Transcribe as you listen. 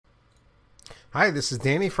Hi, this is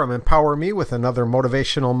Danny from Empower Me with another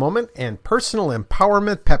motivational moment and personal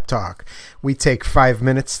empowerment pep talk. We take 5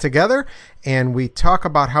 minutes together and we talk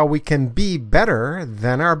about how we can be better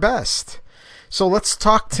than our best. So let's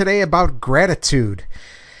talk today about gratitude.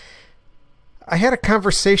 I had a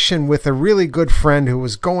conversation with a really good friend who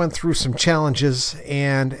was going through some challenges,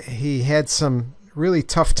 and he had some really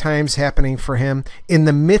tough times happening for him in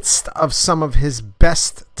the midst of some of his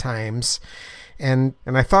best times. And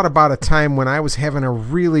I thought about a time when I was having a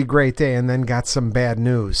really great day and then got some bad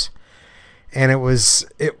news. And it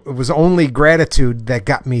was only gratitude that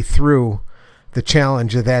got me through the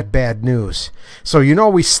challenge of that bad news. So,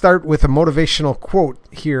 we start with a motivational quote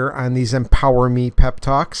here on these Empower Me pep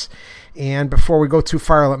talks. And before we go too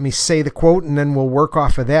far, let me say the quote, and then we'll work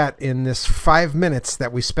off of that in this 5 minutes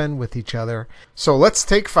that we spend with each other. So let's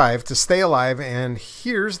take 5 to stay alive, and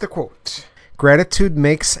here's the quote. Gratitude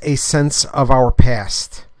makes a sense of our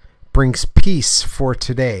past, brings peace for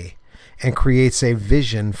today, and creates a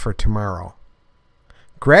vision for tomorrow.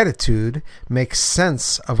 Gratitude makes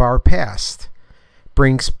sense of our past,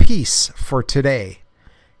 brings peace for today,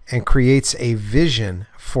 and creates a vision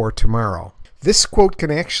for tomorrow. This quote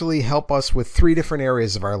can actually help us with 3 different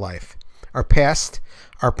areas of our life: our past,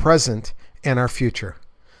 our present, and our future.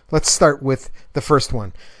 Let's start with the first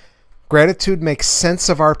one. Gratitude makes sense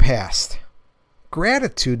of our past.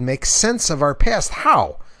 Gratitude makes sense of our past.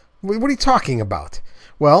 How? What are you talking about?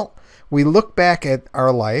 Well, we look back at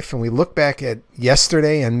our life and we look back at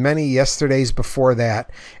yesterday and many yesterdays before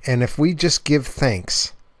that, and if we just give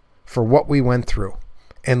thanks for what we went through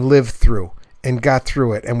and lived through and got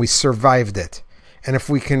through it and we survived it, and if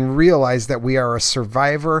we can realize that we are a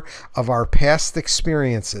survivor of our past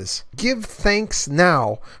experiences, give thanks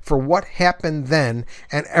now for what happened then,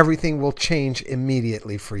 and everything will change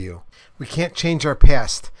immediately for you. We can't change our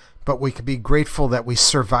past, but we could be grateful that we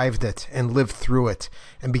survived it and lived through it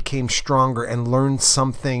and became stronger and learned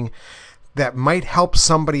something that might help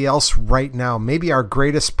somebody else right now. Maybe our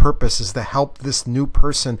greatest purpose is to help this new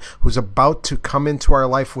person who's about to come into our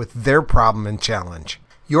life with their problem and challenge.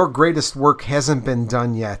 Your greatest work hasn't been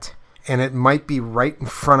done yet, and it might be right in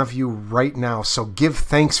front of you right now. So give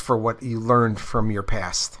thanks for what you learned from your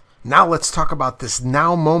past. Now let's talk about this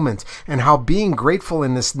now moment and how being grateful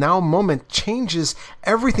in this now moment changes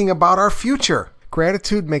everything about our future.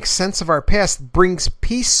 Gratitude makes sense of our past, brings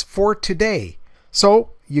peace for today.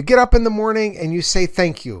 So you get up in the morning and you say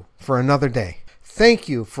thank you for another day. Thank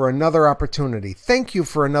you for another opportunity. Thank you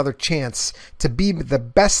for another chance to be the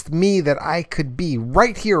best me that I could be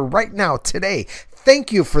right here, right now, today.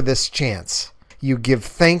 Thank you for this chance. You give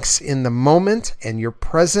thanks in the moment, and your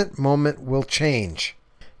present moment will change.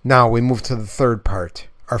 Now we move to the third part,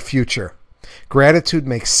 our future. Gratitude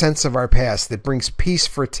makes sense of our past. It brings peace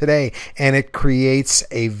for today, and it creates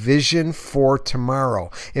a vision for tomorrow.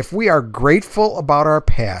 If we are grateful about our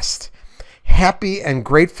past, happy and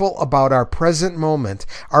grateful about our present moment,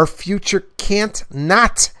 our future can't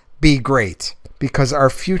not be great, because our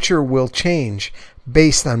future will change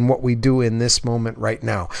based on what we do in this moment right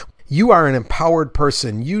now. You are an empowered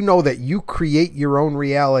person. You know that you create your own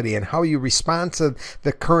reality and how you respond to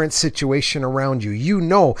the current situation around you. You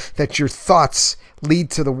know that your thoughts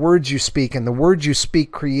lead to the words you speak, and the words you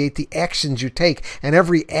speak create the actions you take, and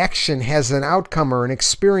every action has an outcome or an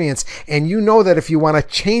experience. And you know that if you want to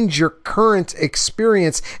change your current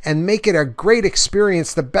experience and make it a great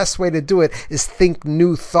experience, the best way to do it is think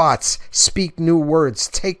new thoughts, speak new words,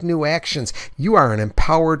 take new actions. You are an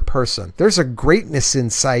empowered person. There's a greatness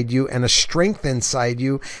inside you and a strength inside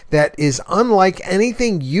you that is unlike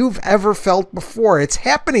anything you've ever felt before. It's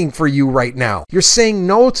happening for you right now. You're saying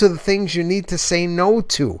no to the things you need to say no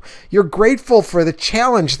to. You're grateful for the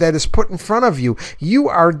challenge that is put in front of you. You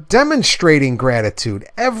are demonstrating gratitude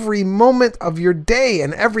every moment of your day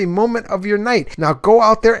and every moment of your night. Now go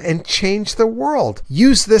out there and change the world.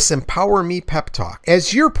 Use this Empower Me pep talk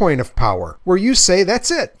as your point of power, where you say,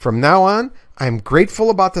 that's it. From now on, I'm grateful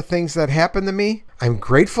about the things that happen to me. I'm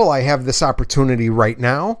grateful I have this opportunity right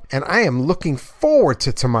now, and I am looking forward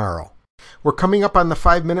to tomorrow. We're coming up on the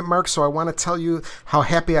 5-minute mark, so I want to tell you how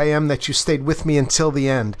happy I am that you stayed with me until the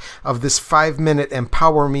end of this 5-minute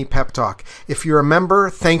Empower Me pep talk. If you're a member,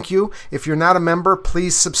 thank you. If you're not a member,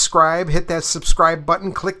 please subscribe. Hit that subscribe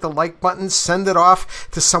button, click the like button, send it off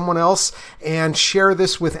to someone else, and share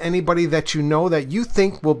this with anybody that you know that you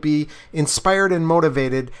think will be inspired and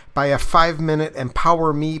motivated by a 5-minute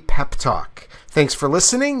Empower Me pep talk. Thanks for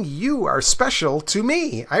listening. You are special to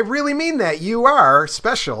me. I really mean that. You are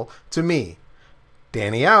special to me.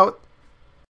 Danny out.